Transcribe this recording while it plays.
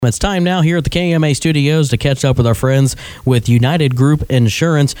It's time now here at the KMA studios to catch up with our friends with United Group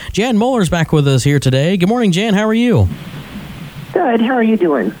Insurance. Jan Muller's back with us here today. Good morning, Jan. How are you? Good. How are you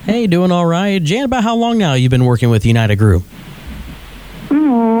doing? Hey, doing all right. Jan, about how long now you've been working with United Group?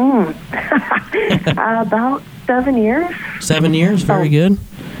 About 7 years. 7 years? Very good.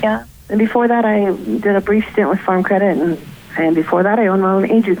 Yeah. And before that, I did a brief stint with Farm Credit, and before that, I owned my own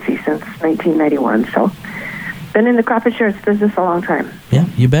agency since 1991. So, been in the crop insurance business a long time. Yeah,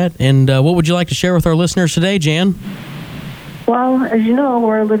 you bet. And what would you like to share with our listeners today, Jan? Well, as you know,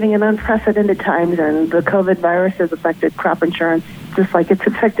 we're living in unprecedented times, and the COVID virus has affected crop insurance just like it's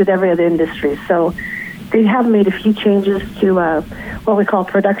affected every other industry. So they have made a few changes to what we call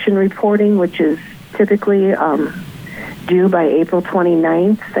production reporting, which is typically due by April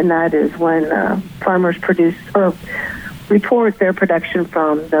 29th, and that is when farmers produce or report their production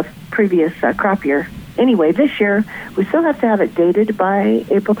from the previous crop year. Anyway, this year, we still have to have it dated by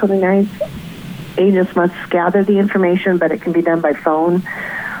April 29th. Agents must gather the information, but it can be done by phone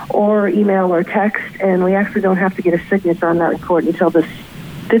or email or text, and we actually don't have to get a signature on that report until the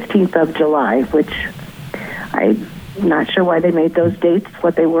 15th of July, which I'm not sure why they made those dates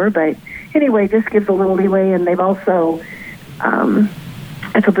what they were, but anyway, this gives a little leeway, and they've also,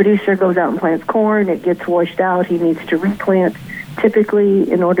 if a producer goes out and plants corn, it gets washed out, he needs to replant.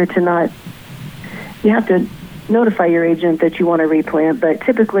 Typically, in order to not, you have to notify your agent that you want to replant, but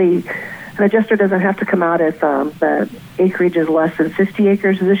typically an adjuster doesn't have to come out if the acreage is less than 50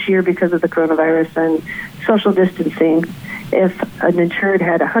 acres this year because of the coronavirus and social distancing. If an insured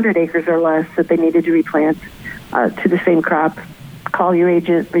had 100 acres or less that they needed to replant to the same crop, call your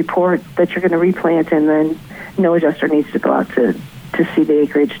agent, report that you're going to replant, and then no adjuster needs to go out to see the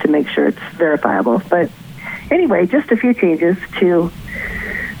acreage to make sure it's verifiable. But anyway, just a few changes to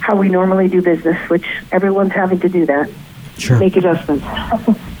how we normally do business, which everyone's having to do that. Sure. Make adjustments.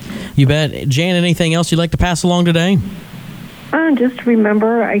 You bet. Jan, anything else you'd like to pass along today? Just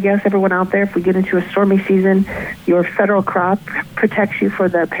remember, I guess, everyone out there, if we get into a stormy season, your federal crop protects you for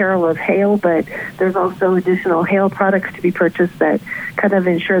the peril of hail, but there's also additional hail products to be purchased that kind of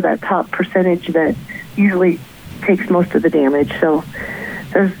ensure that top percentage that usually takes most of the damage. So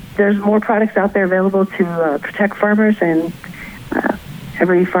there's more products out there available to protect farmers, and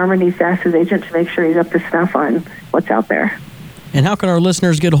every farmer needs to ask his agent to make sure he's up to snuff on what's out there. And how can our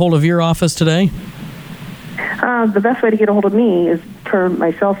listeners get a hold of your office today? The best way to get a hold of me is per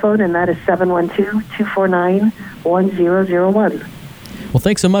my cell phone, and that is 712-249-1001. Well,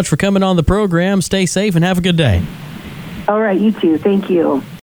 thanks so much for coming on the program. Stay safe and have a good day. All right, you too. Thank you.